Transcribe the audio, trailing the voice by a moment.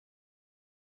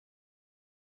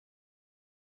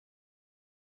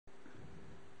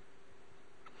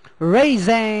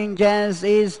Racing just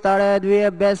is started. We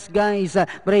have best guys.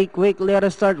 Break quickly at the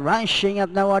start. Rushing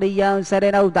up now on the outside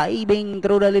and now diving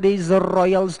through the ladies.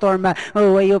 Royal Storm.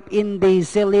 Way up in the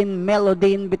Celine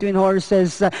Melody in between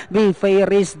horses. Be Fair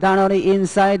is down on the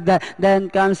inside.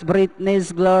 Then comes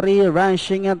Britney's Glory.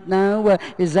 Rushing up now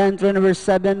is entry number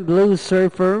 7, Blue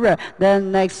Surfer.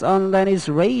 Then next online is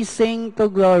Racing to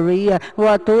Glory.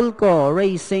 Huatulco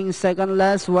racing second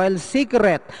last, while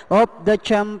Secret of the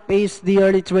Champ is the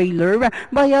early trailer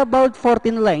by about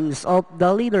 14 lengths of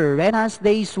the leader. And as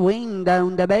they swing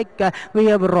down the back, we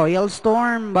have Royal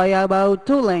Storm by about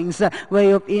 2 lengths.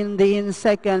 Way up in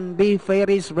second, Be Fair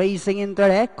is racing into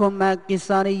the Ecomac is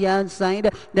on the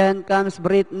outside. Then comes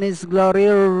Britney's Glory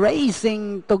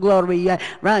racing to Glory.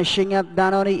 Rushing up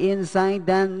down on the inside.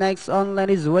 Then next online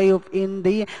is Way up in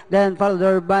then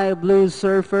followed by Blue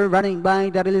Surfer running by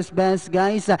the release best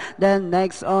guys. Then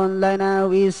next online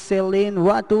now is Celine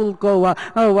Huatulco,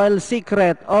 while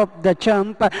Secret of the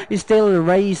Champ is still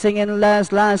racing in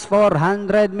last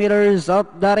 400 meters of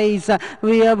the race.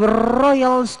 We have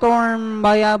Royal Storm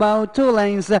by about 2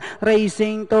 lengths.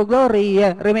 Racing to Glory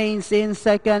remains in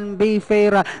second. Be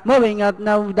Fair moving up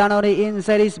now down on the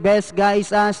inside is best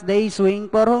guys as they swing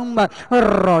for home.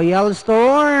 Royal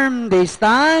Storm this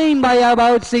time by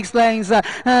about 6 lengths,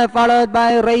 followed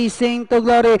by Racing to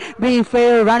Glory. Be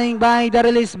Fair running by the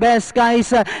release best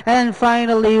guys, and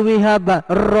finally we have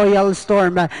Royal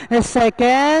Storm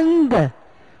second.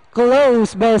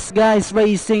 Close best guys,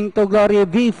 Racing to Glory,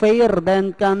 Be Fair.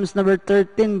 Then comes number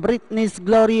 13, Britney's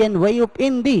Glory, and Way Up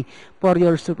Indie for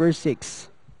your Super 6.